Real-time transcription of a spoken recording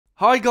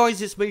Hi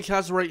guys, it's me,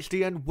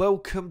 CHD, and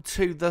welcome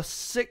to the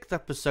 6th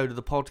episode of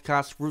the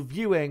podcast,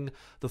 reviewing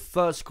the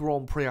first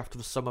Grand Prix after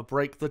the summer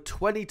break, the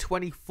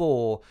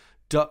 2024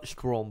 Dutch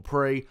Grand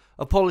Prix.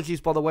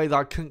 Apologies, by the way, that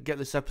I couldn't get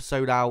this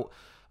episode out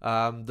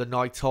the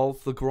night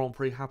of the Grand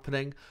Prix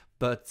happening,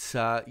 but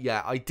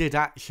yeah, I did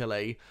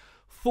actually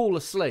fall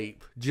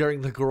asleep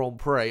during the Grand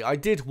Prix. I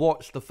did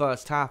watch the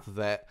first half of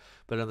it,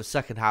 but in the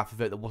second half of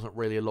it, there wasn't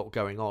really a lot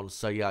going on,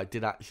 so yeah, I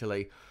did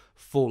actually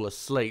fall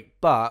asleep,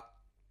 but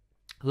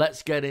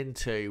let's get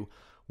into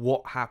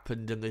what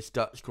happened in this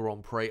Dutch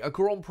Grand Prix. A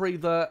Grand Prix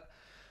that,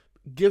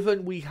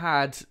 given we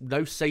had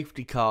no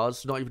safety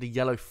cars, not even a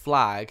yellow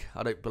flag,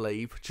 I don't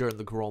believe, during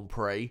the Grand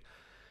Prix,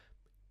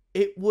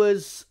 it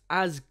was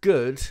as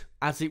good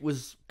as it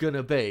was going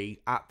to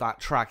be at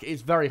that track.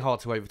 It's very hard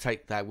to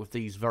overtake there with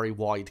these very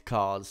wide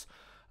cars.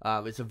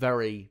 It's a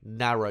very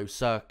narrow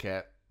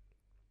circuit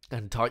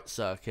and tight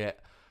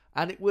circuit.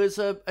 And it was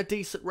a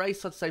decent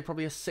race. I'd say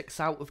probably a 6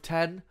 out of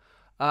 10.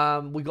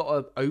 We got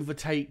an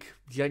overtake,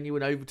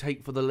 genuine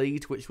overtake for the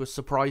lead, which was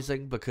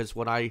surprising because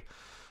when I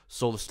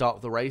saw the start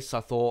of the race,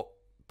 I thought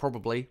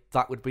probably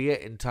that would be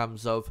it in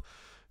terms of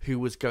who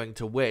was going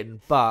to win.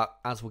 But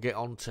as we'll get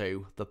on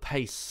to, the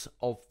pace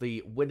of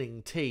the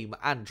winning team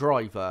and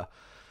driver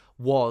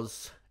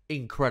was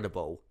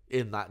incredible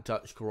in that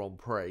Dutch Grand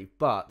Prix.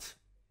 But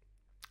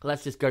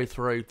let's just go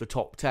through the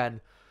top 10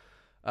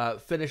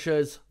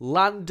 finishers.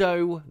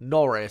 Lando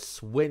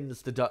Norris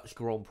wins the Dutch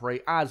Grand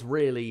Prix, as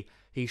really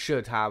he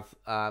should have.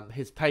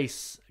 His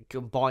pace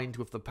combined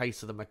with the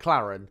pace of the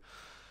McLaren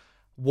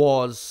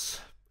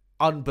was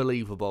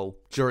unbelievable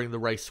during the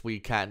race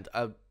weekend.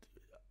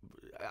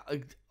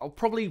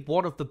 Probably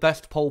one of the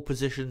best pole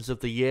positions of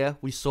the year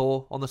we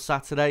saw on the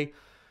Saturday.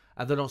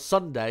 And then on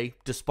Sunday,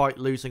 despite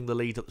losing the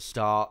lead at the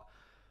start,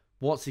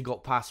 once he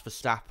got past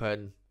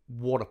Verstappen,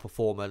 what a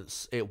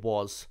performance it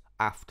was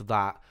after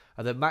that.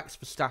 And then Max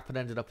Verstappen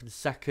ended up in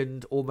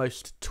second,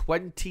 almost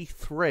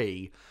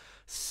 23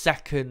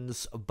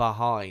 seconds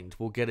behind.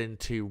 We'll get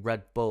into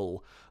Red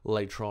Bull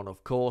later on,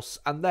 of course.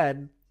 And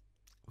then,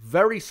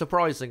 very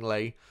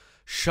surprisingly,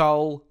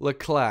 Charles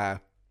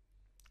Leclerc,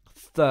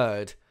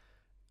 third.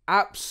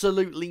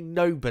 Absolutely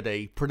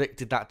nobody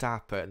predicted that to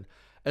happen,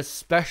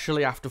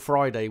 especially after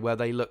Friday, where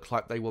they looked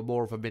like they were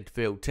more of a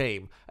midfield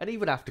team. And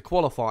even after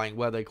qualifying,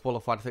 where they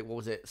qualified, I think, what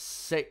was it,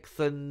 6th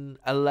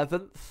and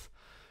 11th?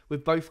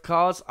 With both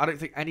cars, I don't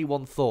think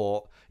anyone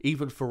thought,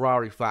 even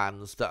Ferrari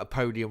fans, that a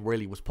podium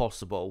really was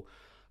possible.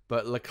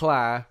 But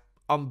Leclerc,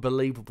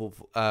 unbelievable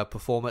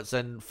performance.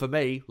 And for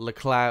me,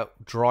 Leclerc,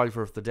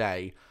 driver of the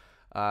day.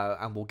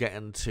 And we'll get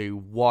into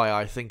why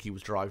I think he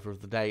was driver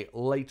of the day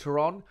later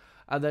on.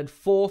 And then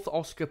 4th,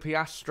 Oscar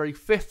Piastri.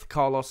 5th,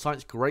 Carlos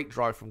Sainz. Great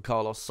drive from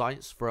Carlos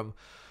Sainz from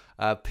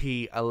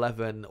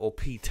P11, or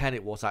P10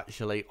 it was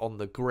actually, on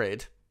the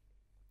grid.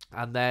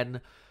 And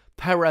then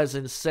Perez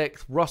in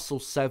 6th, Russell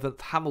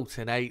 7th,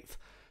 Hamilton 8th,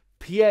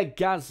 Pierre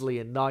Gasly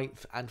in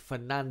 9th, and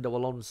Fernando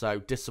Alonso,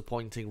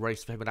 disappointing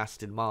race for him and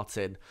Aston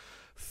Martin,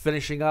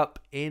 finishing up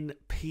in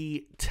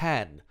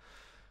P10.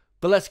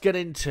 But let's get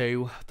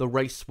into the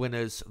race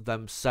winners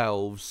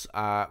themselves.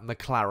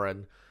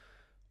 McLaren,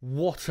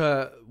 what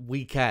a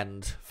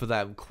weekend for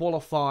them.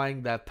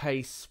 Qualifying, their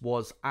pace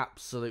was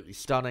absolutely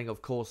stunning.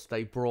 Of course,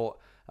 they brought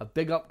a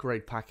big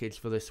upgrade package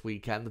for this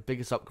weekend, the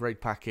biggest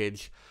upgrade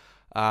package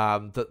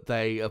that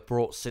they have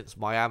brought since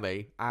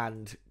Miami,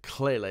 and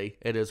clearly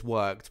it has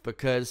worked,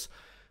 because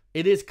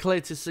it is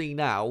clear to see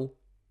now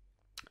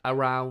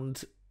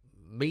around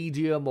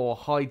medium or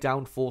high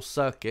downforce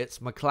circuits,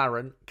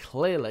 McLaren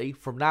clearly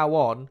from now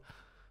on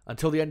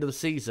until the end of the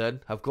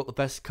season have got the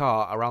best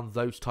car around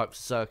those types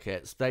of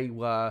circuits. They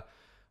were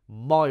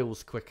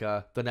miles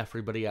quicker than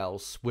everybody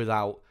else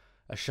without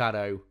a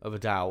shadow of a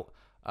doubt.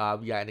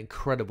 Yeah, an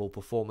incredible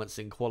performance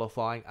in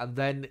qualifying, and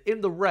then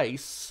in the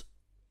race,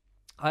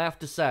 I have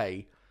to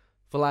say,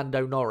 for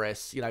Lando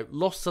Norris,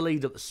 lost the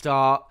lead at the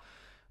start.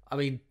 I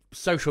mean,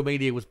 social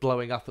media was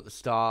blowing up at the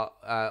start,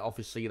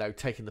 obviously,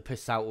 taking the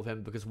piss out of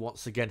him because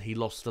once again he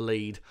lost the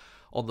lead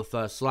on the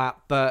first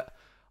lap. But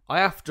I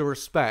have to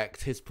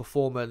respect his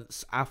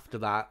performance after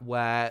that,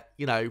 where,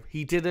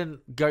 he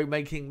didn't go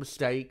making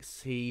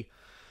mistakes. He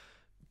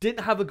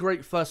didn't have a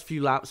great first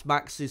few laps.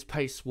 Max's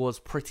pace was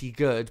pretty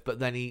good, but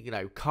then he,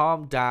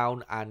 calmed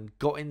down and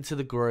got into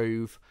the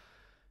groove.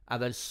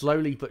 And then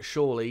slowly but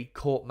surely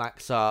caught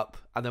Max up.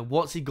 And then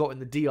once he got in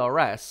the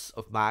DRS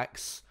of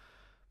Max,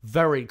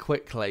 very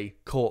quickly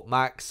caught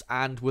Max.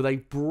 And with a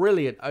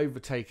brilliant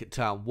overtake at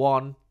turn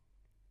 1,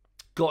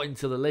 got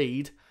into the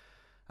lead.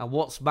 And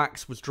once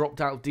Max was dropped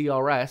out of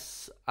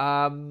DRS,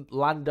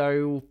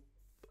 Lando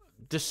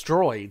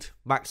destroyed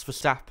Max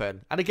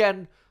Verstappen. And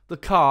again, the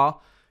car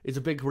is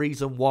a big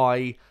reason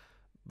why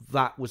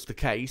that was the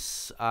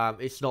case.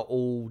 It's not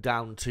all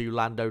down to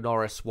Lando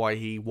Norris why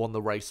he won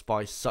the race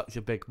by such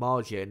a big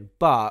margin,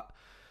 but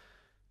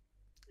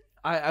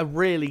a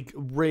really,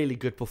 really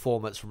good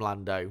performance from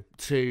Lando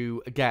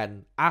to,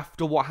 again,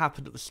 after what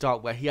happened at the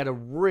start where he had a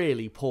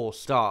really poor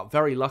start,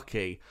 very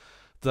lucky,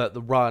 that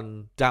the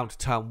run down to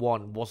turn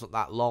 1 wasn't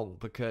that long,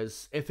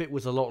 because if it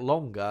was a lot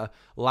longer,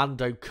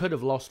 Lando could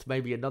have lost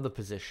maybe another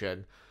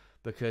position,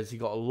 because he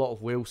got a lot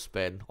of wheel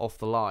spin off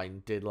the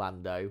line, did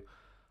Lando.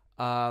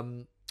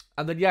 And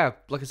then, yeah,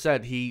 like I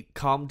said, he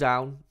calmed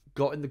down,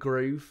 got in the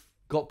groove,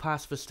 got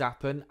past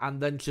Verstappen,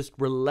 and then just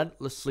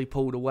relentlessly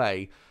pulled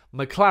away.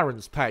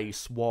 McLaren's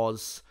pace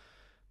was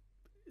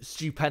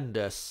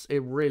stupendous.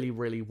 It really,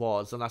 really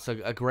was. And that's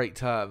a great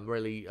term,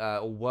 really,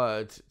 a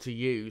word to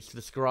use to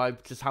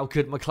describe just how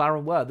good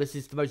McLaren were. This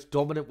is the most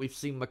dominant we've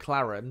seen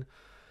McLaren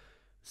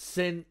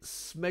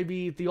since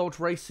maybe the odd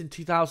race in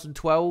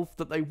 2012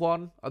 that they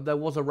won. And there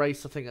was a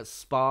race, I think, at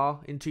Spa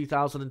in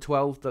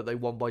 2012 that they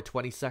won by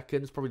 20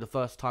 seconds. Probably the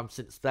first time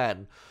since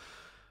then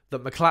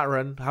that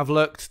McLaren have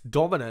looked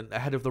dominant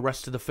ahead of the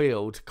rest of the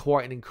field.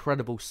 Quite an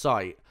incredible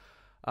sight.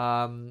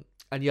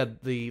 And yeah,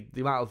 the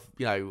amount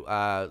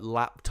of,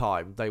 lap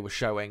time they were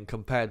showing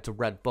compared to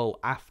Red Bull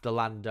after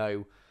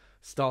Lando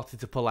started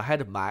to pull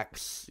ahead of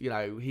Max,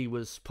 he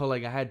was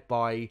pulling ahead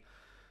by,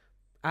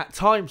 at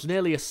times,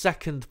 nearly a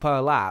second per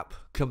lap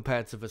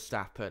compared to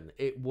Verstappen.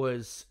 It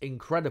was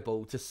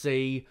incredible to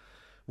see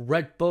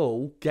Red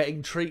Bull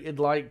getting treated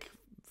like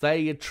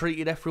they had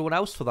treated everyone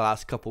else for the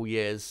last couple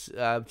years,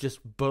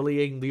 just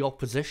bullying the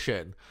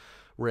opposition,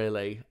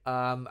 really.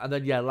 And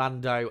then, yeah,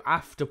 Lando,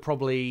 after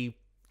probably,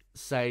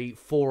 say,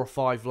 4 or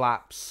 5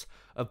 laps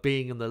of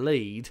being in the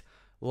lead,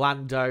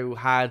 Lando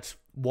had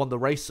won the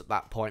race at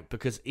that point,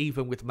 because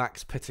even with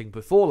Max pitting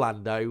before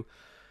Lando,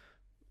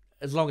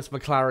 as long as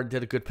McLaren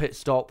did a good pit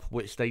stop,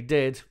 which they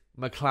did,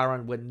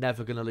 McLaren were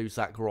never going to lose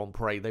that Grand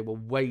Prix. They were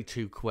way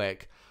too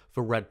quick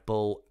for Red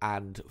Bull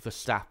and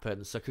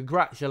Verstappen. So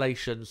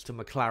congratulations to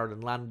McLaren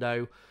and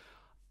Lando.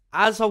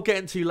 As I'll get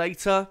into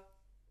later,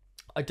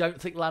 I don't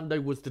think Lando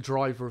was the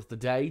driver of the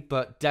day,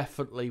 but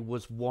definitely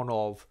was one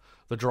of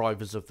the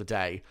drivers of the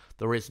day.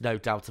 There is no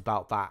doubt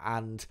about that.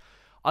 And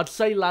I'd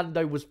say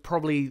Lando was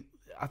probably,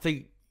 I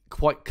think,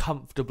 quite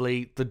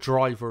comfortably the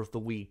driver of the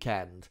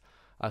weekend.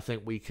 I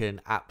think we can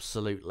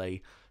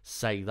absolutely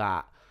say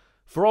that.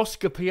 For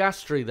Oscar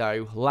Piastri,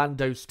 though,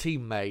 Lando's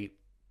teammate,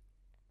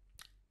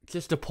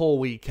 just a poor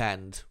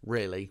weekend,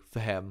 really, for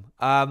him.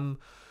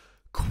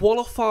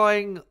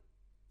 Qualifying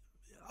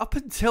up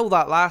until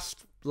that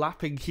last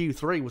lap in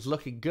Q3 was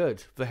looking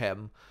good for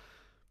him.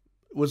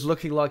 Was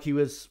looking like he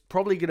was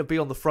probably going to be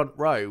on the front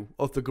row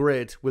of the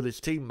grid with his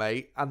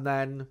teammate. And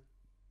then,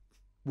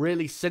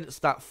 really, since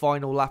that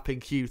final lap in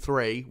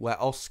Q3,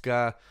 where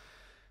Oscar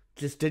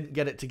just didn't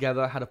get it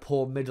together, had a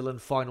poor middle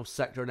and final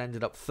sector and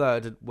ended up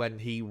third when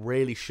he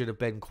really should have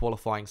been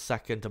qualifying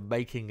second and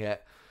making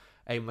it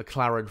a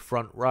McLaren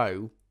front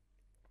row.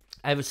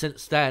 Ever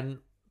since then,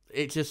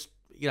 it just,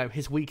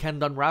 his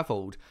weekend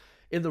unravelled.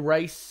 In the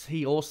race,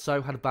 he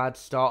also had a bad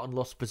start and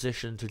lost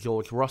position to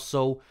George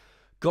Russell.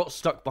 Got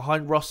stuck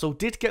behind Russell,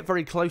 did get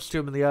very close to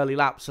him in the early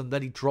laps, and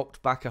then he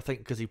dropped back, I think,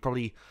 because he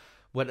probably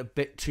went a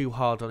bit too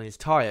hard on his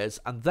tyres,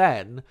 and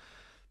then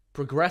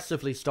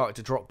progressively started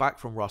to drop back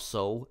from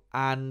Russell,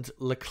 and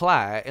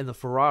Leclerc in the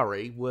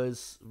Ferrari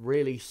was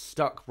really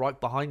stuck right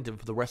behind him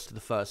for the rest of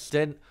the first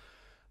stint.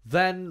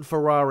 Then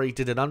Ferrari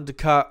did an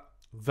undercut,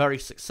 very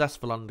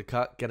successful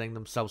undercut, getting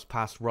themselves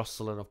past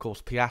Russell and, of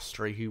course,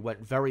 Piastri, who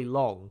went very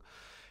long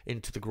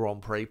into the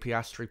Grand Prix.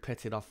 Piastri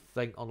pitted, I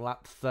think, on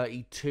lap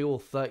 32 or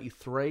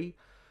 33.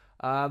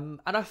 And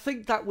I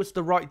think that was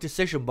the right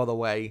decision, by the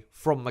way,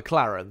 from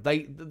McLaren.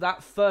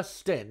 That first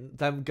stint,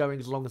 them going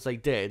as long as they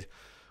did,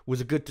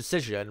 was a good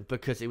decision,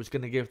 because it was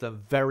going to give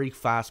them very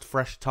fast,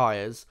 fresh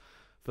tyres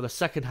for the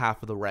second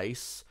half of the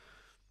race.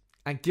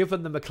 And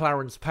given the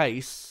McLaren's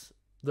pace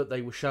that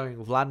they were showing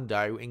with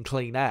Lando in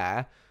clean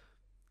air,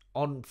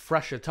 on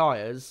fresher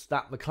tyres,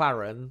 that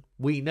McLaren,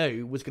 we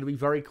knew, was going to be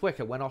very quick.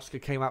 And when Oscar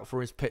came out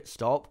for his pit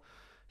stop,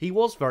 he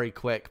was very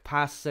quick,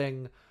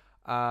 passing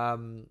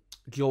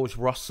George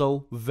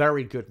Russell.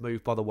 Very good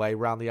move, by the way,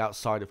 around the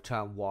outside of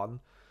turn 1.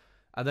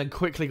 And then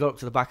quickly got up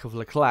to the back of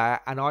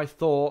Leclerc, and I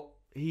thought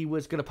he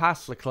was going to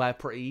pass Leclerc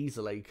pretty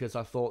easily, because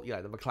I thought, the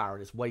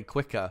McLaren is way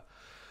quicker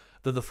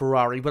than the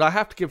Ferrari. But I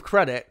have to give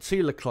credit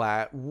to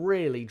Leclerc.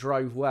 Really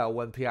drove well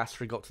when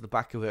Piastri got to the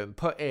back of him.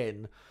 Put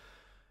in,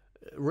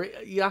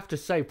 you have to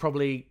say,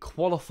 probably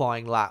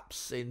qualifying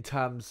laps in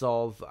terms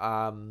of,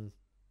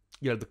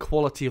 the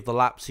quality of the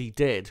laps he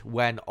did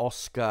when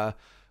Oscar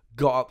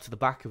got up to the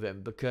back of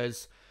him,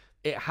 because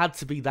it had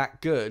to be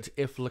that good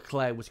if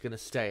Leclerc was going to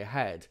stay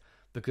ahead,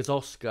 because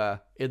Oscar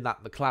in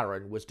that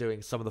McLaren was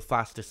doing some of the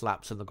fastest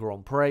laps in the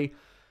Grand Prix.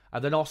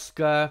 And then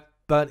Oscar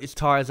burnt his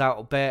tyres out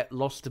a bit,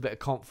 lost a bit of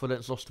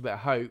confidence, lost a bit of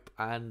hope,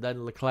 and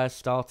then Leclerc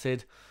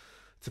started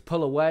to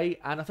pull away,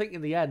 and I think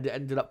in the end it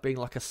ended up being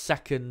like a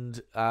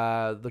second,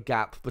 the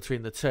gap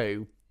between the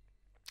two,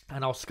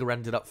 and Oscar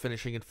ended up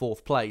finishing in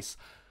 4th place.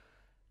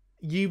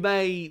 You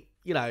may,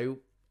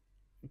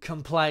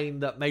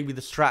 complain that maybe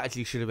the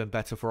strategy should have been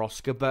better for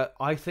Oscar, but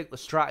I think the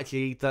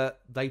strategy that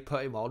they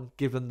put him on,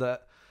 given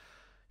that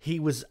he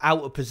was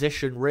out of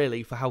position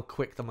really for how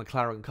quick the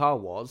McLaren car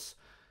was,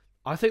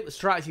 I think the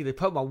strategy they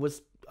put him on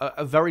was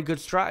a very good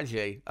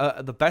strategy,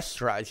 the best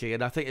strategy.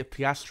 And I think if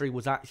Piastri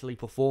was actually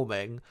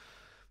performing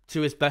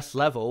to his best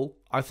level,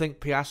 I think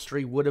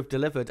Piastri would have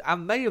delivered,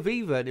 and may have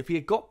even, if he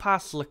had got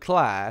past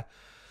Leclerc,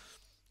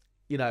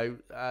 you know,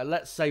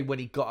 let's say when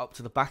he got up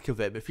to the back of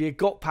him, if he had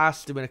got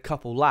past him in a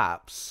couple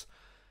laps,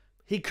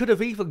 he could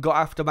have even got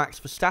after Max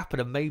Verstappen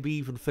and maybe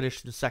even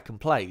finished in second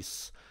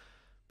place.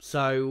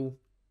 So,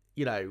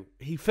 you know,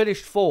 he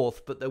finished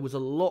fourth, but there was a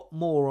lot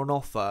more on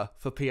offer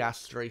for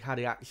Piastri had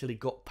he actually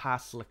got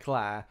past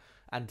Leclerc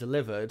and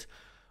delivered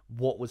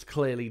what was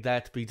clearly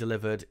there to be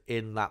delivered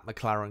in that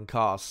McLaren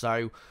car.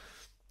 So,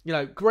 you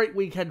know, great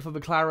weekend for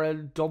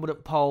McLaren,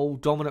 dominant pole,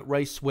 dominant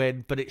race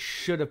win, but it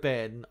should have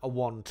been a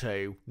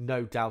 1-2,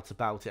 no doubt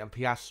about it. And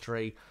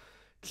Piastri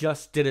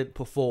just didn't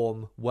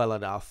perform well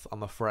enough,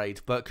 I'm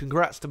afraid. But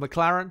congrats to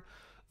McLaren.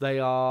 They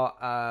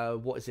are,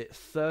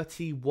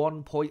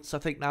 31 points, I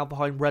think, now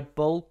behind Red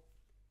Bull.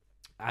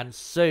 And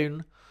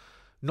soon,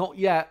 not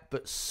yet,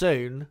 but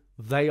soon,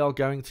 they are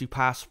going to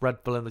pass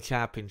Red Bull in the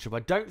championship. I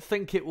don't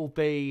think it will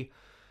be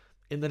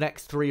in the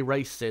next 3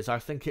 races. I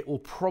think it will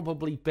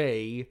probably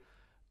be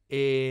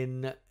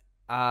in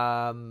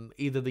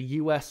either the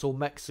US or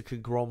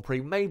Mexican Grand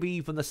Prix, maybe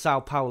even the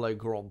Sao Paulo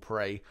Grand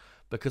Prix,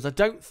 because I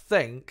don't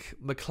think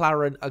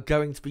McLaren are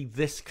going to be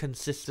this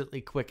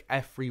consistently quick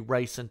every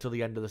race until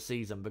the end of the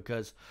season,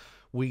 because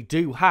we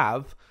do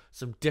have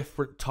some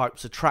different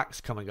types of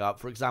tracks coming up.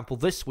 For example,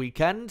 this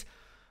weekend,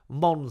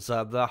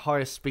 Monza, the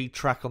highest speed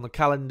track on the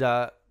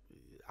calendar,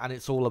 and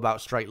it's all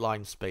about straight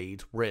line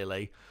speed,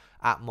 really,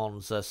 at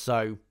Monza.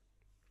 So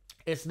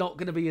it's not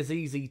going to be as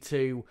easy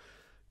to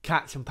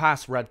catch and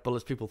pass Red Bull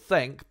as people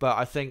think, but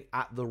I think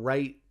at the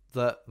rate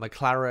that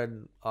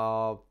McLaren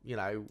are, you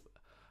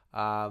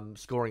know,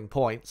 scoring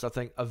points, I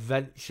think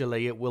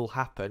eventually it will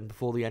happen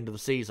before the end of the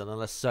season,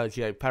 unless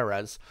Sergio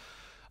Perez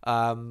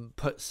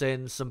puts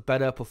in some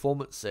better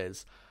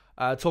performances.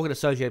 Talking to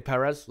Sergio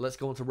Perez, let's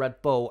go on to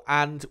Red Bull.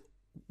 And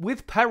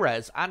with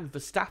Perez and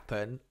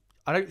Verstappen,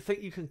 I don't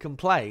think you can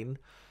complain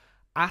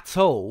at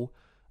all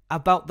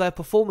about their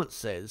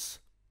performances.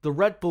 The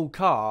Red Bull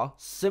car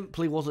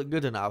simply wasn't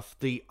good enough.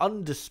 The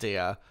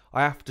understeer,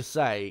 I have to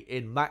say,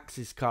 in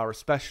Max's car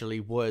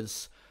especially,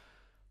 was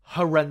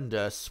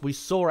horrendous. We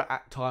saw it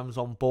at times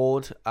on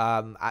board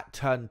at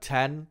turn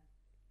 10.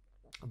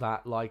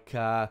 That, like,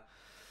 I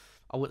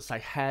wouldn't say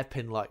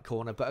hairpin-like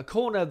corner, but a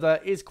corner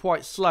that is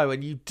quite slow,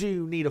 and you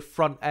do need a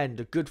front end,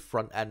 a good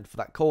front end for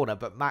that corner,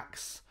 but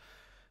Max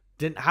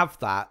didn't have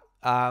that,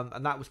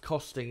 and that was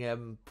costing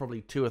him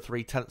probably 2 or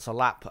 3 tenths a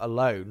lap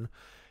alone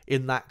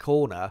in that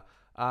corner.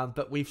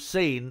 But we've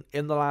seen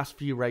in the last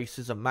few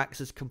races, and Max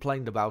has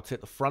complained about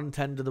it, the front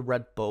end of the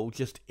Red Bull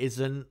just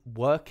isn't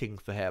working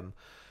for him.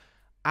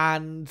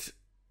 And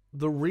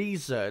the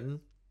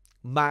reason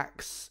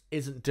Max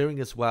isn't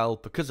doing as well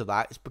because of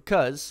that is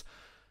because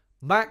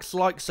Max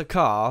likes a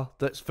car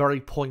that's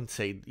very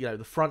pointy. You know,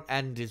 the front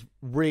end is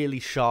really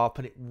sharp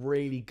and it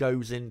really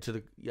goes into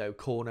the, you know,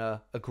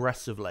 corner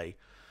aggressively.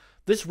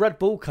 This Red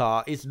Bull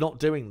car is not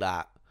doing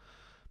that.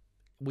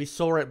 We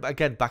saw it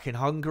again back in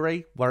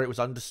Hungary, where it was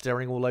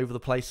understeering all over the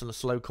place in the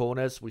slow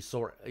corners. We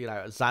saw it, you know,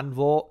 at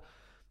Zandvoort.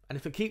 And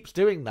if it keeps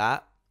doing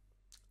that,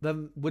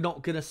 then we're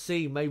not going to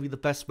see maybe the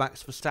best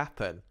Max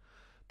Verstappen,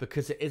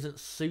 because it isn't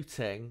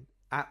suiting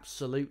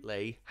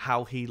absolutely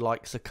how he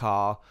likes a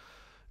car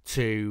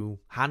to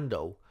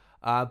handle.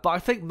 But I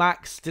think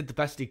Max did the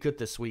best he could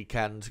this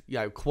weekend. You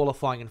know,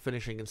 qualifying and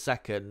finishing in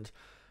second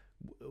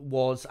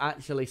was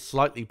actually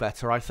slightly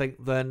better, I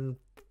think, than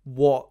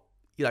what,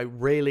 you know,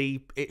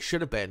 really it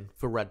should have been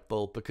for Red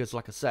Bull, because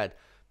like I said,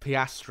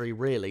 Piastri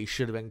really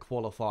should have been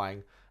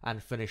qualifying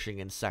and finishing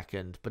in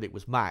second, but it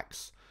was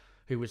Max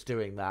who was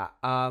doing that.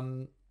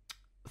 You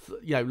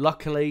know,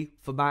 luckily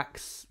for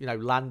Max, you know,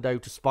 Lando,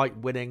 despite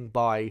winning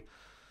by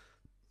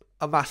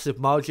a massive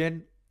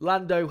margin,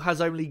 Lando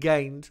has only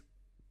gained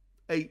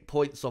 8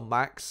 points on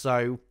Max,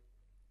 so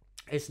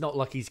it's not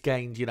like he's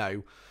gained, you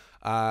know,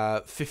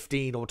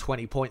 15 or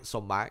 20 points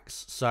on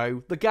Max.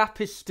 So the gap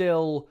is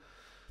still,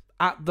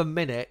 at the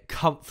minute,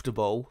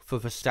 comfortable for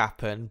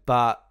Verstappen,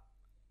 but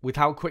with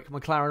how quick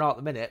McLaren are at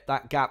the minute,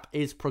 that gap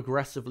is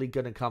progressively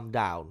going to come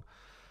down.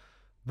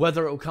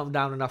 Whether it will come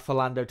down enough for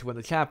Lando to win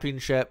the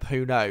championship,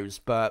 who knows?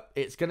 But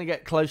it's going to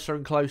get closer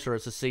and closer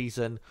as the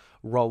season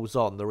rolls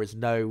on. There is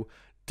no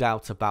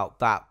doubt about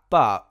that.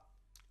 But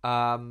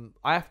I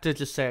have to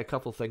just say a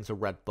couple things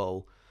of Red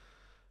Bull.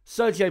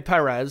 Sergio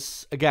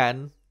Perez,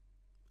 again,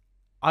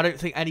 I don't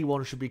think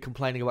anyone should be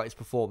complaining about his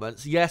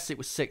performance. Yes, it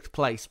was 6th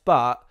place,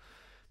 but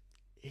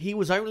he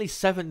was only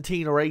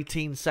 17 or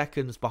 18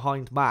 seconds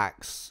behind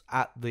Max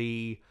at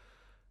the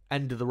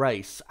end of the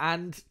race.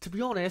 And to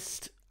be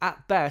honest,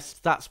 at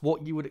best, that's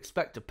what you would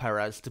expect of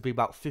Perez, to be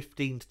about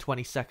 15 to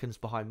 20 seconds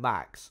behind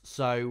Max.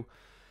 So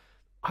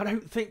I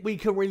don't think we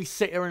can really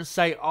sit here and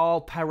say,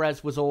 oh,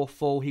 Perez was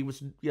awful. He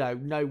was, you know,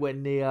 nowhere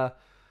near,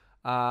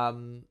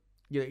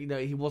 you know,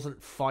 he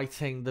wasn't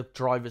fighting the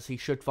drivers he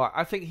should fight.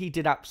 I think he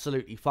did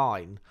absolutely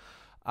fine.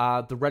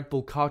 The Red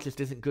Bull car just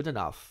isn't good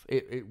enough.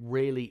 It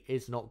really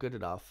is not good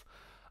enough.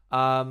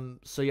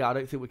 So yeah, I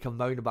don't think we can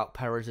moan about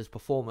Perez's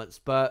performance,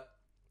 but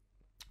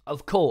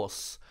of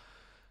course,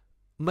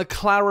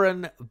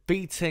 McLaren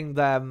beating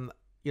them,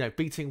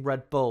 beating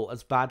Red Bull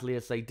as badly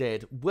as they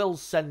did, will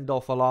send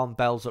off alarm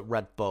bells at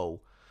Red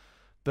Bull,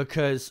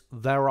 because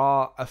there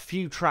are a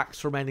few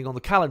tracks remaining on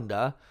the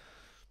calendar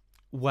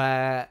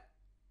where,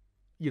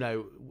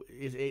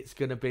 it's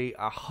going to be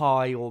a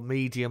high or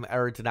medium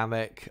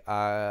aerodynamic,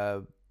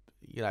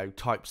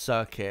 type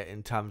circuit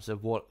in terms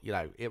of what,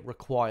 it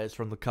requires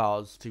from the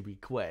cars to be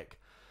quick.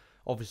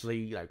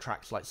 Obviously,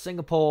 tracks like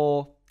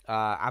Singapore,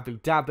 Abu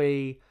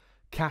Dhabi,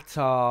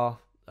 Qatar,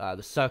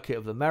 the Circuit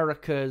of the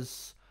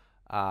Americas,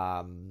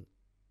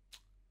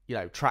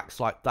 tracks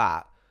like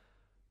that.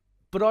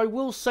 But I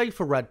will say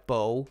for Red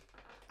Bull,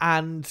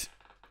 and,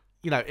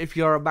 if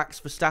you're a Max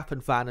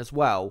Verstappen fan as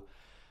well,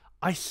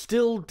 I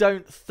still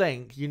don't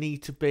think you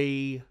need to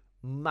be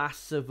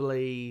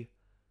massively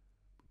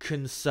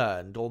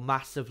concerned or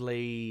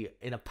massively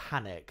in a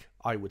panic,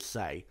 I would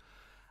say,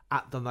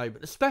 at the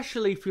moment.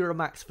 Especially if you're a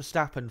Max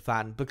Verstappen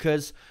fan,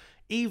 because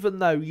even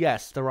though,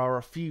 yes, there are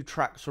a few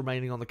tracks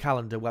remaining on the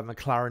calendar where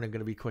McLaren are going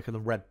to be quicker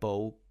than Red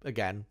Bull,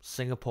 again,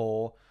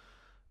 Singapore,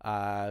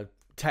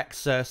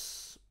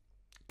 Texas,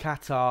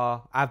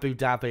 Qatar, Abu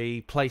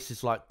Dhabi,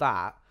 places like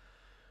that,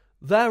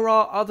 there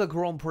are other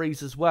Grand Prix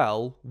as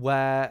well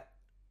where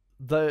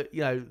they're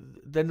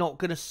not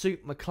going to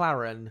suit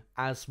McLaren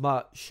as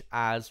much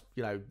as,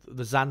 the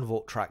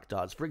Zandvoort track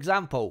does. For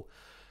example,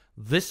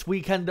 this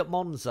weekend at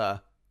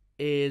Monza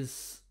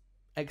is,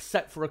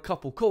 except for a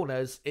couple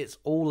corners, it's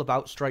all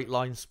about straight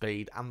line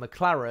speed, and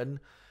McLaren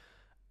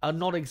are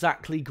not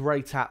exactly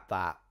great at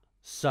that.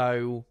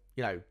 So,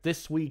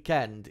 this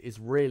weekend is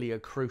really a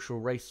crucial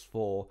race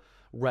for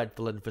Red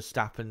Bull and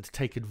Verstappen to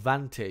take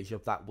advantage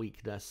of that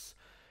weakness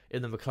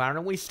in the McLaren.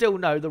 And we still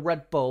know the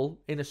Red Bull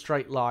in a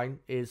straight line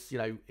is,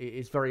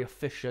 is very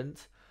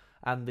efficient,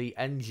 and the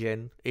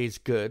engine is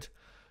good.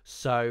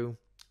 So,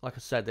 like I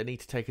said, they need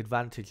to take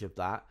advantage of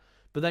that.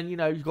 But then,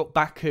 you've got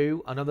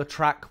Baku, another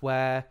track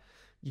where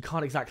you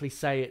can't exactly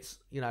say it's,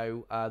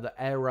 the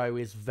aero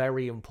is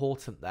very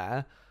important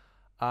there.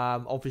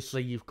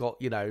 Obviously, you've got,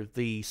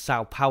 the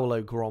Sao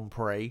Paulo Grand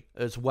Prix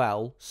as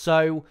well.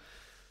 So,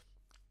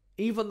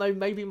 even though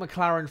maybe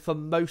McLaren for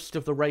most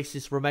of the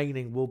races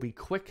remaining will be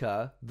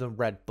quicker than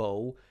Red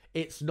Bull,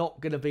 it's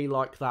not going to be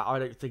like that, I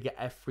don't think, at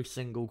every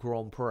single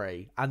Grand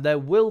Prix. And there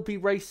will be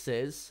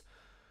races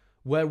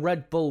where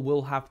Red Bull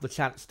will have the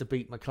chance to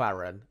beat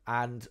McLaren,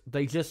 and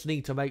they just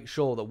need to make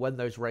sure that when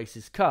those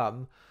races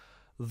come,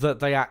 that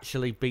they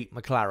actually beat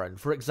McLaren.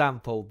 For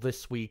example,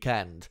 this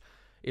weekend,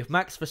 if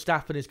Max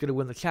Verstappen is going to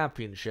win the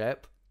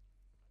championship,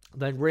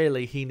 then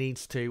really he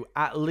needs to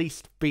at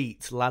least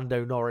beat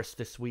Lando Norris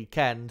this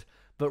weekend,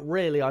 but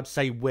really I'd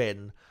say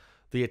win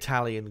the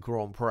Italian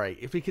Grand Prix.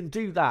 If he can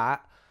do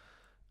that,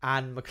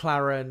 and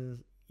McLaren,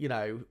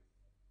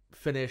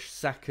 finish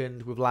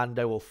second with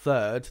Lando or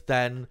third,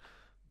 then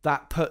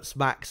that puts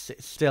Max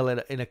still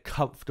in a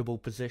comfortable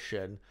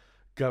position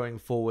going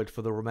forward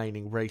for the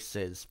remaining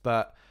races.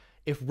 But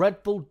if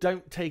Red Bull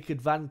don't take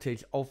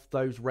advantage of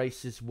those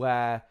races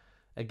where,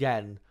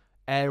 again,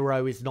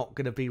 aero is not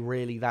going to be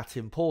really that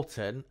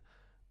important,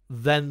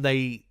 then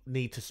they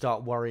need to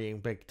start worrying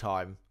big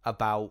time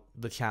about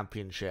the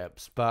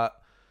championships. But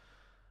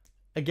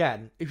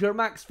again, if you're a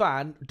Max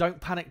fan,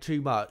 don't panic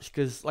too much,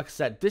 because like I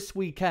said, this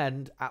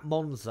weekend at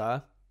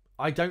Monza,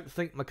 I don't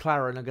think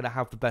McLaren are going to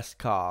have the best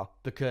car,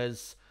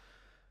 because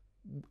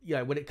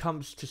when it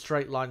comes to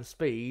straight line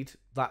speed,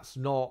 that's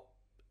not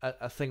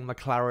a thing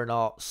McLaren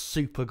are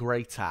super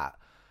great at.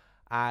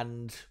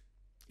 And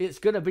it's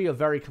going to be a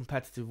very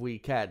competitive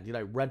weekend.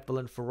 Red Bull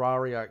and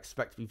Ferrari I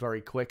expect to be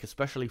very quick,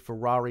 especially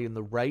Ferrari in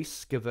the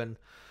race, given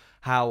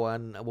how,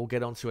 and we'll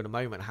get onto in a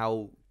moment,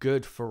 how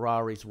good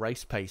Ferrari's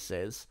race pace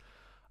is.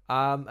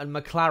 And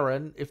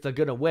McLaren, if they're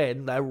going to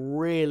win, they're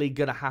really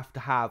going to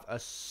have a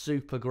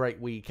super great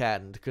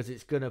weekend, because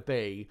it's going to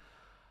be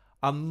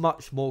a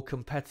much more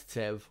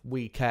competitive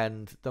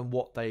weekend than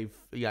what they've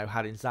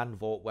had in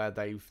Zandvoort, where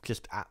they've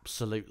just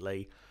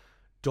absolutely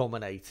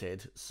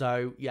dominated.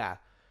 So, yeah.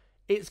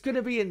 It's going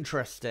to be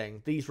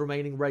interesting, these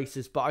remaining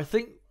races, but I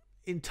think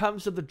in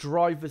terms of the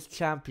Drivers'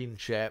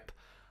 Championship,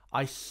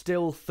 I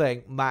still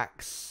think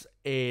Max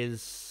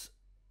is,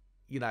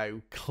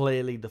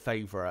 clearly the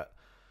favourite.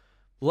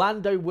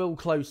 Lando will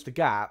close the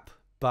gap,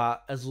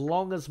 but as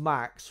long as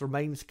Max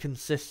remains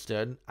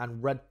consistent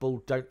and Red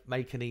Bull don't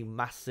make any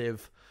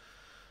massive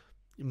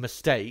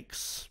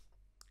mistakes,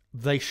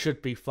 they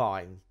should be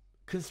fine.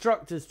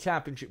 Constructors'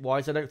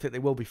 Championship-wise, I don't think they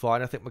will be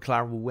fine. I think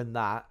McLaren will win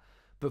that.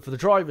 But for the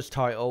driver's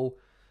title,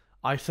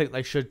 I think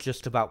they should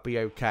just about be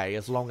okay,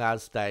 as long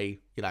as they,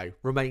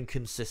 remain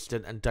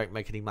consistent and don't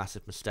make any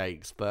massive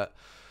mistakes. But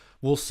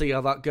we'll see how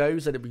that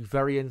goes, and it'll be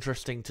very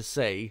interesting to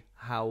see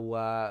how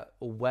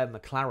or where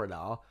McLaren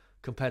are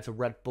compared to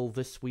Red Bull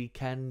this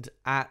weekend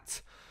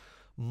at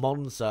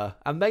Monza.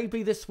 And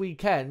maybe this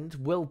weekend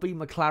will be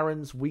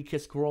McLaren's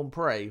weakest Grand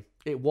Prix.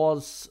 It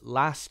was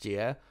last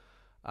year,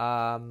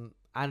 and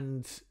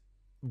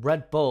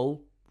Red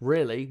Bull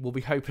really. We'll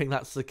be hoping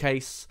that's the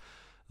case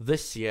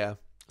this year.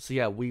 So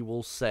yeah, we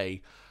will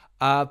see.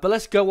 But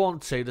let's go on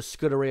to the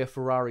Scuderia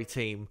Ferrari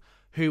team,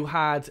 who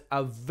had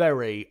a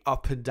very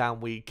up and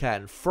down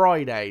weekend.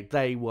 Friday,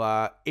 they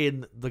were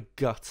in the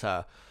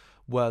gutter,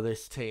 were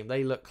this team.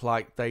 They looked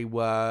like they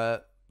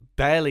were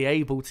barely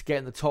able to get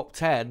in the top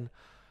 10,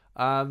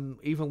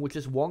 even with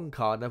just one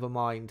car, never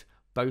mind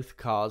both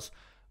cars.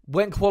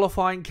 When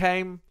qualifying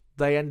came,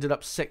 they ended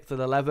up 6th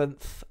and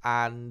 11th,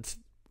 and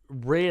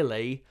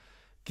really,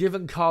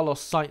 given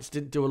Carlos Sainz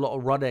didn't do a lot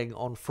of running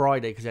on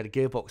Friday because he had a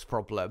gearbox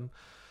problem,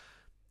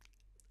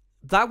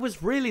 that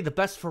was really the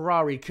best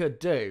Ferrari could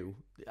do.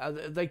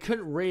 They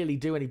couldn't really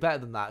do any better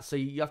than that. So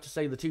you have to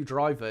say the two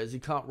drivers, you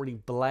can't really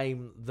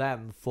blame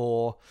them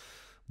for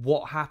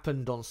what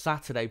happened on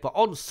Saturday. But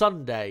on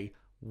Sunday,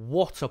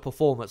 what a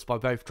performance by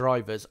both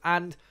drivers.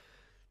 And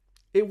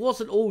it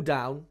wasn't all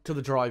down to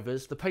the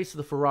drivers. The pace of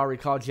the Ferrari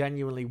car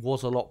genuinely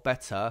was a lot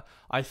better.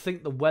 I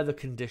think the weather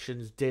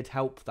conditions did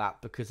help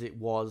that because it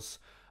was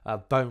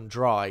bone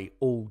dry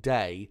all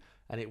day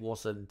and it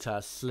wasn't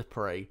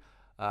slippery.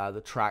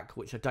 The track,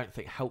 which I don't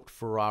think helped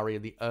Ferrari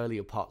in the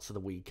earlier parts of the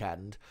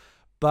weekend.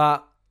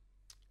 But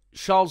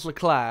Charles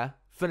Leclerc,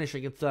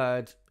 finishing in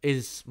third,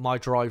 is my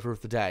driver of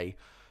the day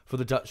for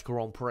the Dutch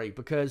Grand Prix.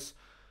 Because,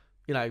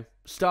 you know,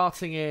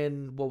 starting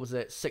in,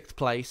 6th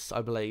place,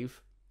 I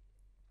believe,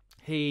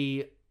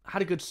 he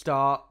had a good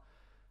start,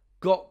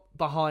 got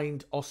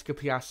behind Oscar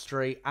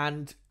Piastri,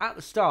 and at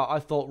the start I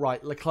thought,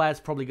 right, Leclerc's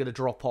probably going to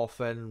drop off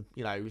and,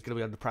 you know, he's going to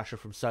be under pressure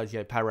from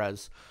Sergio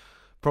Perez,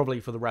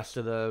 probably for the rest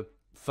of the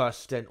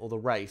first stint or the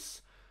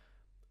race.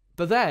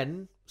 But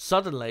then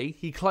suddenly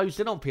he closed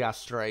in on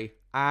Piastri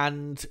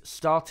and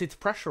started to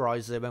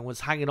pressurize him and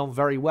was hanging on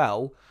very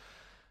well.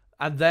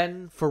 And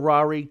then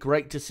Ferrari,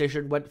 great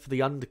decision, went for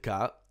the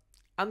undercut.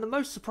 And the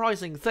most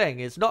surprising thing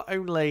is not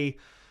only,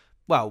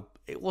 well,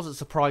 it wasn't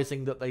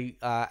surprising that they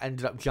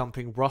ended up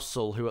jumping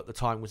Russell, who at the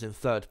time was in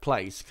third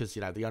place, because,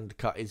 you know, the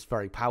undercut is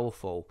very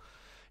powerful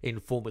in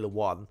Formula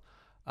One,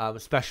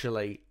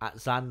 especially at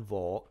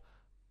Zandvoort.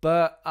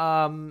 But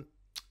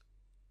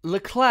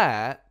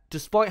Leclerc,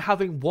 despite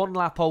having one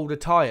lap older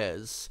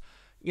tyres,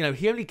 you know,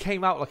 he only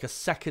came out like a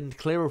second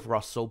clear of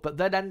Russell, but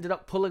then ended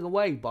up pulling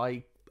away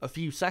by a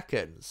few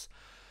seconds.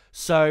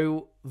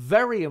 So,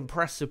 very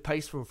impressive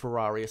pace from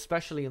Ferrari,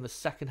 especially in the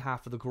second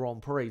half of the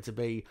Grand Prix, to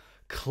be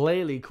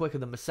clearly quicker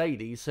than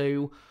Mercedes,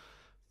 who,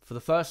 for the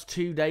first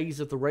 2 days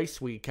of the race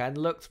weekend,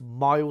 looked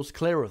miles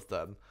clear of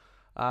them.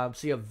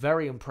 So, yeah,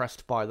 very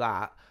impressed by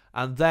that.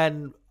 And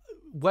then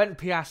when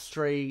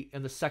Piastri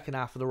in the second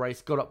half of the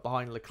race got up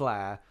behind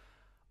Leclerc,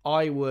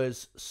 I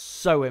was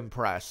so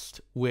impressed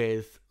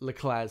with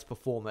Leclerc's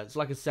performance.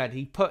 Like I said,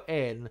 he put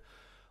in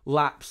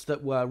laps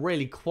that were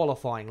really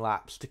qualifying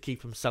laps to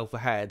keep himself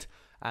ahead,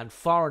 and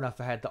far enough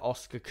ahead that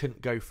Oscar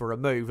couldn't go for a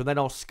move. And then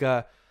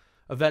Oscar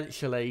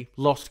eventually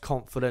lost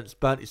confidence,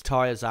 burnt his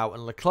tyres out,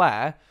 and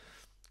Leclerc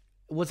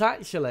was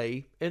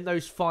actually, in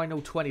those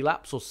final 20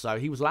 laps or so,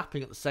 he was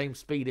lapping at the same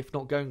speed, if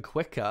not going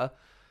quicker,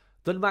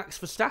 than Max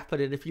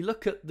Verstappen. And if you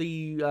look at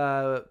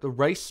the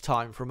race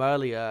time from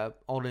earlier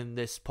on in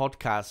this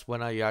podcast,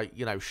 when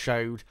I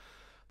showed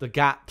the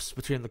gaps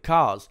between the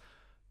cars,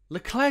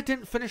 Leclerc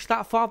didn't finish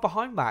that far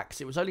behind Max.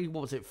 It was only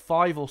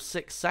 5 or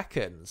 6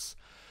 seconds.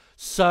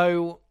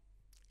 So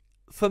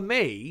for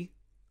me,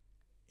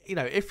 you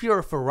know, if you're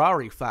a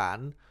Ferrari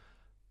fan,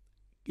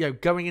 you know,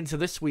 going into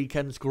this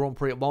weekend's Grand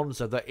Prix at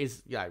Monza, that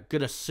is, you know,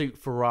 going to suit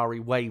Ferrari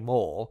way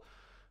more,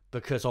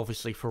 because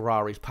obviously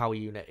Ferrari's power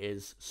unit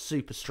is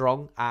super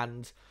strong,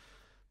 and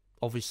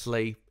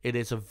obviously it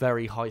is a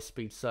very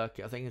high-speed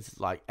circuit. I think it's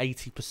like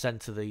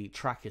 80% of the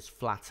track is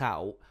flat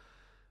out.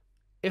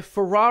 If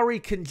Ferrari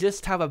can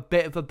just have a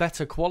bit of a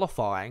better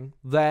qualifying,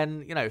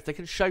 then, you know, if they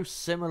can show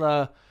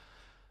similar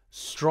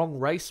strong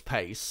race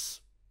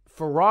pace,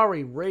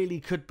 Ferrari really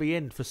could be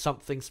in for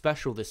something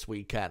special this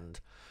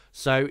weekend.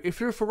 So if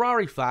you're a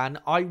Ferrari fan,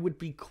 I would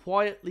be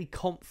quietly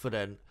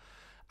confident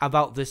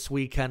about this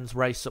weekend's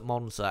race at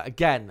Monza.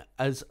 Again,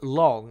 as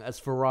long as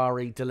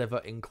Ferrari deliver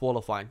in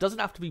qualifying. It doesn't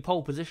have to be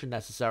pole position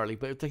necessarily,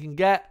 but if they can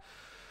get,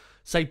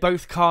 say,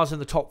 both cars in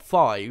the top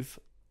 5,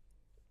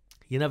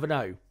 you never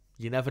know.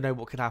 You never know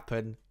what could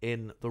happen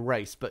in the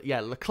race. But yeah,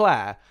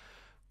 Leclerc,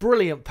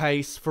 brilliant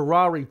pace.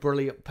 Ferrari,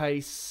 brilliant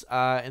pace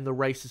in the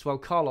race as well.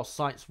 Carlos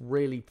Sainz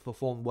really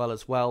performed well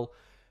as well,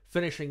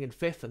 finishing in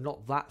 5th and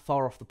not that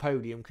far off the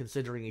podium,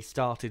 considering he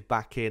started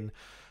back in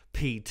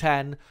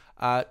P10.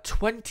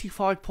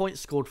 25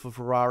 points scored for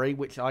Ferrari,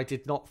 which I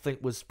did not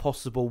think was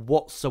possible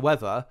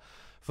whatsoever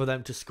for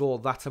them to score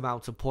that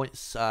amount of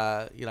points,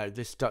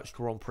 this Dutch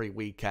Grand Prix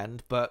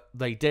weekend, but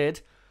they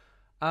did.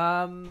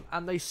 And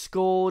they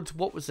scored,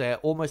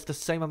 almost the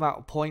same amount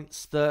of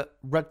points that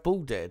Red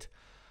Bull did.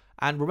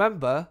 And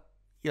remember,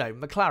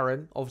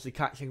 McLaren obviously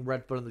catching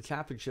Red Bull in the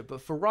championship, but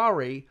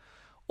Ferrari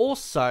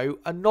also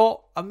are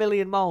not a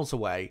million miles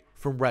away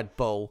from Red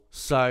Bull.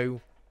 So,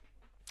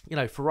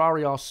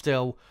 Ferrari are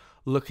still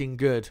looking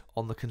good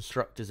on the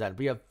constructors' end.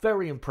 We are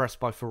very impressed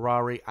by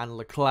Ferrari and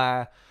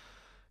Leclerc,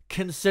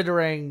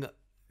 considering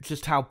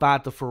just how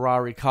bad the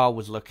Ferrari car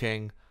was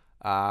looking,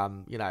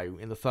 you know,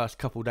 in the first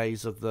couple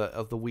days of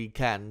the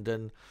weekend,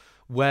 and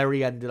where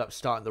he ended up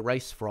starting the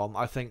race from.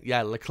 I think,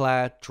 yeah,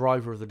 Leclerc,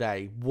 driver of the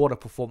day. What a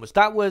performance.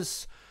 That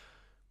was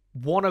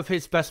one of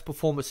his best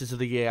performances of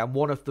the year, and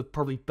one of the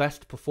probably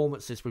best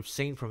performances we've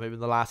seen from him in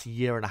the last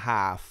year and a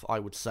half, I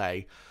would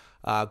say.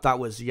 That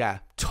was, yeah,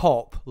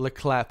 top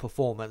Leclerc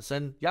performance.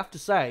 And you have to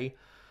say,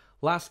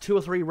 last 2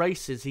 or 3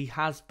 races, he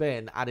has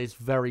been at his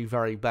very,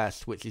 very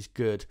best, which is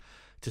good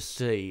to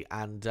see.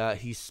 And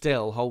he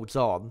still holds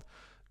on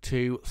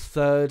to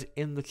 3rd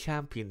in the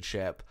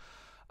championship.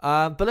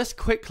 But let's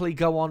quickly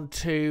go on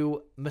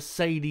to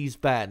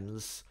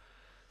Mercedes-Benz.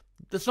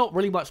 There's not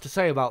really much to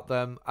say about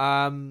them.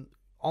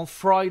 On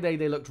Friday,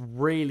 they looked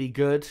really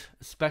good,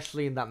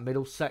 especially in that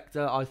middle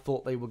sector. I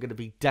thought they were going to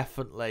be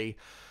definitely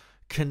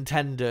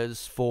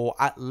contenders for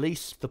at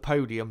least the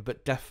podium,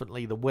 but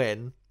definitely the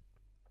win.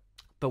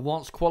 But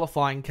once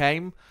qualifying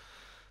came,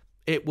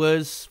 it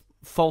was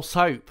false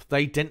hope.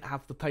 They didn't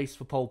have the pace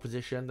for pole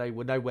position. They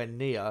were nowhere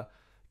near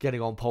getting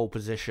on pole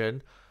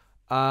position.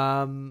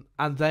 And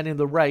then in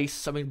the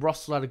race, I mean,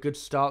 Russell had a good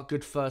start,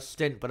 good first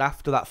stint, but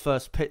after that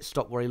first pit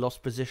stop where he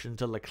lost position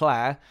to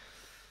Leclerc,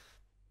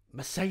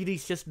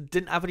 Mercedes just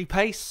didn't have any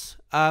pace,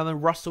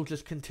 and Russell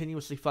just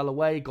continuously fell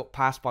away, got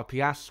passed by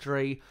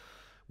Piastri,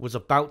 was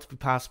about to be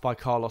passed by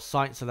Carlos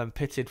Sainz, and then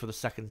pitted for the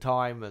second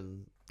time,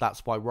 and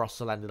that's why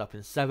Russell ended up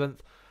in 7th.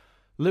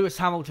 Lewis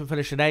Hamilton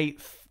finished in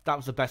 8th. That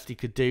was the best he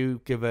could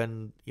do,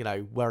 given, you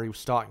know, where he was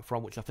starting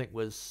from, which I think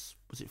was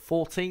it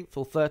 14th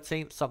or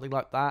 13th, something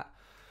like that,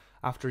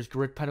 after his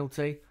grid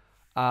penalty.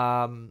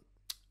 And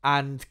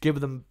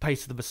given the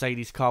pace of the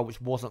Mercedes car, which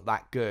wasn't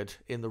that good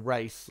in the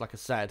race, like I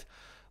said,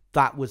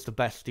 that was the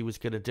best he was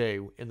going to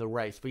do in the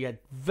race. But yeah,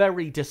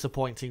 very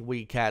disappointing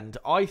weekend.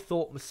 I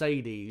thought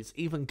Mercedes,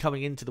 even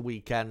coming into the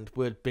weekend,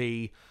 would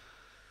be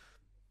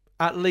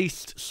at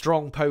least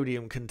strong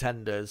podium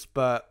contenders.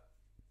 But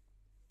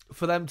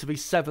for them to be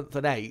 7th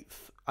and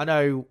 8th, I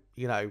know,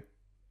 you know,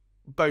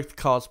 both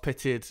cars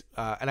pitted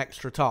an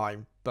extra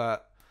time,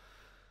 but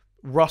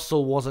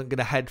Russell wasn't going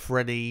to head for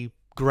any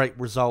great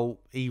result,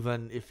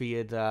 even if he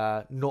had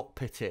not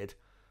pitted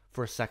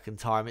for a second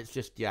time. It's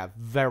just, yeah,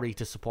 very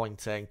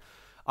disappointing.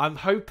 I'm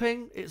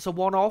hoping it's a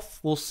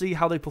one-off. We'll see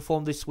how they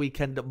perform this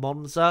weekend at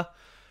Monza.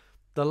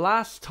 The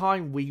last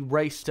time we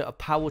raced at a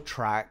power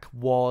track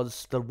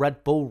was the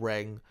Red Bull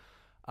Ring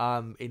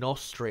in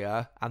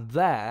Austria, and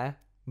there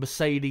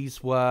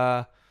Mercedes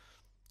were,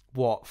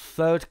 what,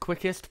 3rd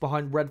quickest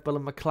behind Red Bull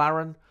and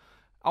McLaren.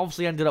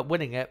 Obviously ended up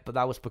winning it, but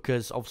that was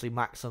because obviously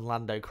Max and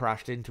Lando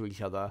crashed into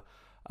each other.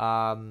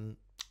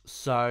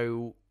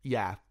 So,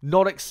 yeah,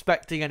 not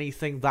expecting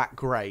anything that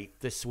great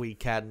this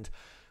weekend.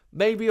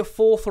 Maybe a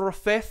 4th or a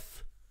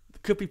 5th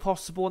could be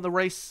possible in the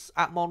race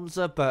at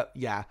Monza, but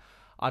yeah,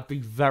 I'd be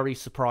very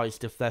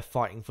surprised if they're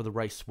fighting for the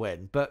race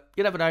win. But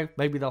you never know,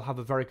 maybe they'll have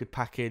a very good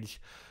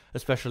package,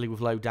 especially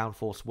with low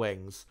downforce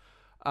wings.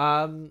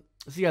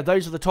 So yeah,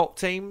 those are the top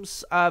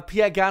teams.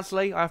 Pierre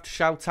Gasly, I have to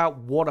shout out,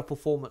 what a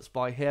performance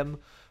by him,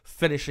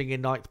 finishing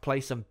in 9th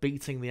place and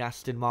beating the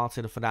Aston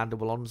Martin of Fernando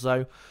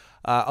Alonso.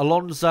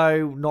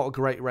 Alonso, not a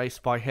great race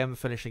by him,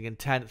 finishing in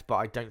 10th, but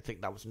I don't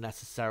think that was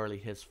necessarily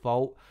his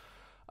fault.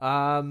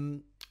 A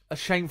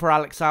shame for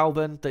Alex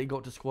Albon that he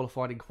got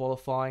disqualified in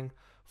qualifying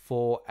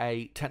for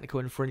a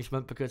technical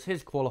infringement, because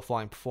his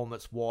qualifying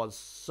performance was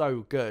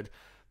so good.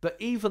 But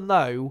even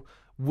though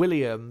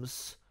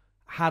Williams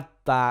had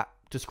that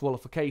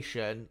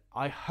disqualification,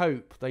 I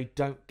hope they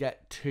don't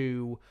get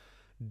too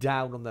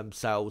down on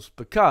themselves,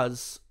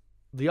 because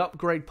the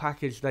upgrade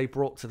package they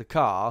brought to the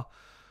car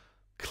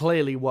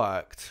clearly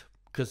worked,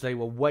 because they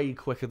were way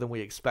quicker than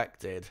we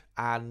expected.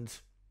 And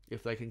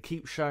if they can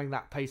keep showing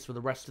that pace for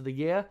the rest of the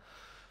year,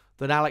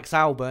 then Alex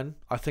Albon,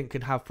 I think,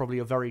 can have probably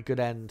a very good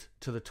end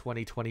to the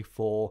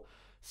 2024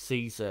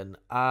 season.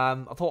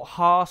 I thought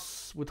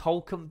Haas with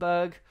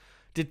Hülkenberg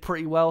did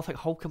pretty well. I think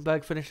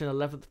Hülkenberg finished in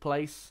 11th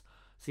place.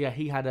 So yeah,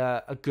 he had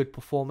a good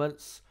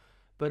performance.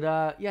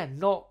 But yeah,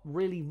 not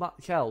really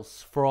much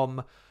else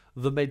from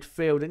the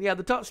midfield. And yeah,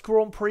 the Dutch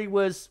Grand Prix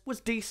was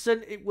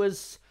decent. It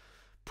was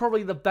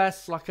probably the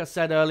best, like I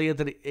said earlier,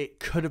 that it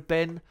could have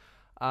been.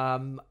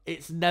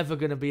 It's never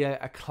going to be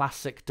a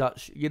classic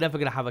Dutch... You're never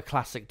going to have a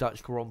classic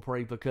Dutch Grand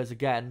Prix, because,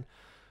 again,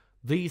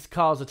 these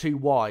cars are too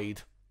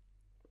wide.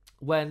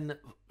 When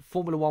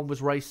Formula 1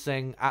 was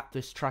racing at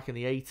this track in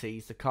the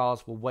 80s, the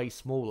cars were way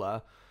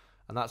smaller,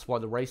 and that's why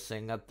the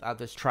racing at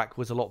this track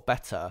was a lot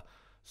better.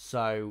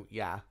 So,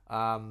 yeah,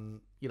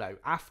 you know,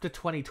 after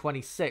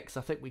 2026,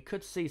 I think we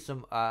could see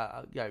some,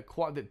 you know,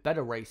 quite a bit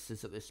better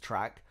races at this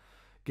track,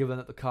 given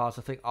that the cars,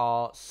 I think,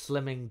 are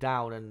slimming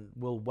down and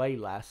will weigh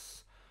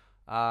less.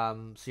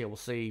 So yeah, we'll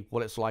see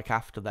what it's like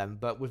after them.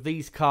 But with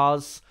these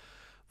cars,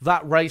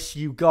 that race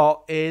you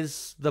got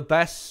is the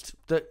best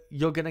that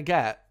you're going to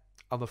get,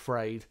 I'm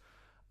afraid.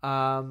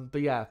 But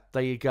yeah,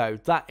 there you go.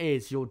 That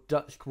is your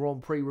Dutch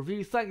Grand Prix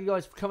review. Thank you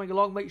guys for coming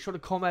along. Make sure to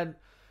comment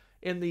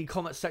in the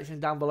comment section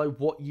down below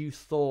what you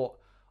thought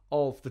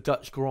of the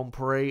Dutch Grand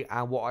Prix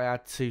and what I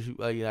had to,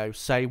 you know,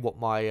 say, what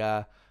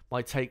my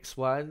my takes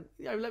were. And,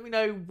 let me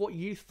know what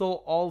you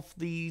thought of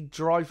the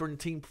driver and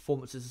team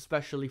performances,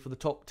 especially for the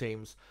top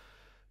teams.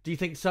 Do you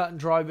think certain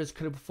drivers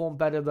could have performed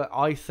better that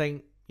I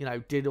think,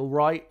 did all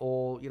right?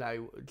 Or,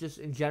 just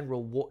in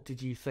general, what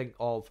did you think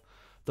of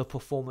the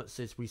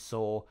performances we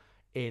saw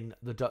in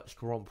the Dutch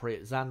Grand Prix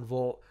at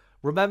Zandvoort?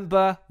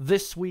 Remember,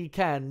 this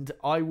weekend,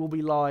 I will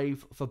be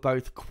live for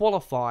both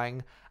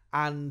qualifying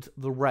and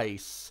the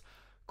race.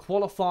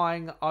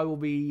 Qualifying, I will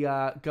be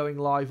going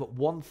live at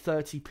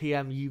 1:30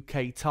 p.m.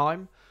 UK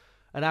time.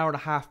 An hour and a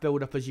half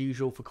build-up as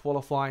usual for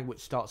qualifying, which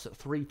starts at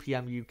 3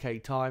 p.m.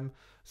 UK time.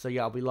 So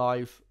yeah, I'll be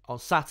live on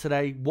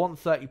Saturday,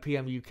 1:30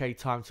 p.m. UK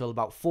time till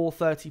about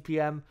 4:30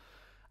 p.m.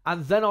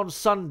 And then on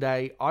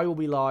Sunday, I will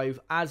be live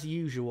as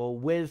usual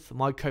with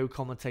my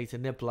co-commentator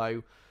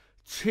Niblo,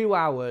 2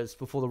 hours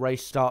before the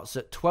race starts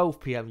at 12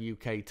 p.m.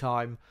 UK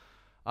time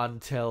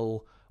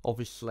until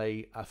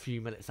obviously a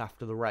few minutes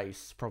after the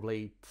race,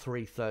 probably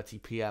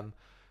 3:30 p.m.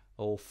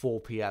 or 4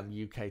 p.m.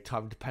 UK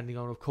time, depending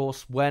on, of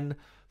course, when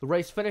the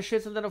race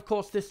finishes. And then, of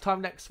course, this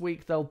time next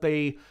week, there'll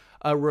be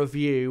a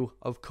review,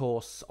 of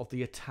course, of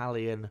the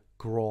Italian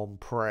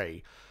Grand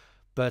Prix.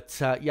 But,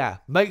 yeah,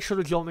 make sure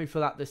to join me for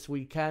that this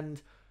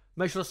weekend.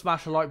 Make sure to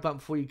smash the like button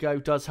before you go.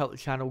 It does help the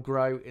channel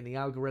grow in the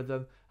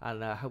algorithm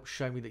and help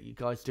show me that you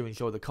guys do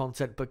enjoy the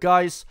content. But,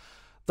 guys,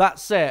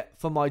 that's it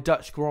for my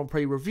Dutch Grand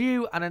Prix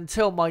review. And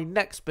until my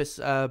next bit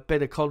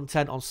of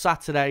content on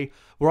Saturday,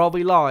 where I'll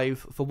be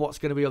live for what's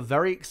going to be a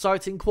very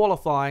exciting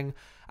qualifying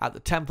at the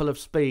Temple of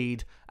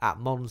Speed at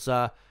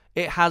Monza,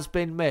 it has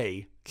been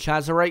me,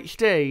 Chazza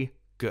HD.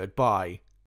 Goodbye.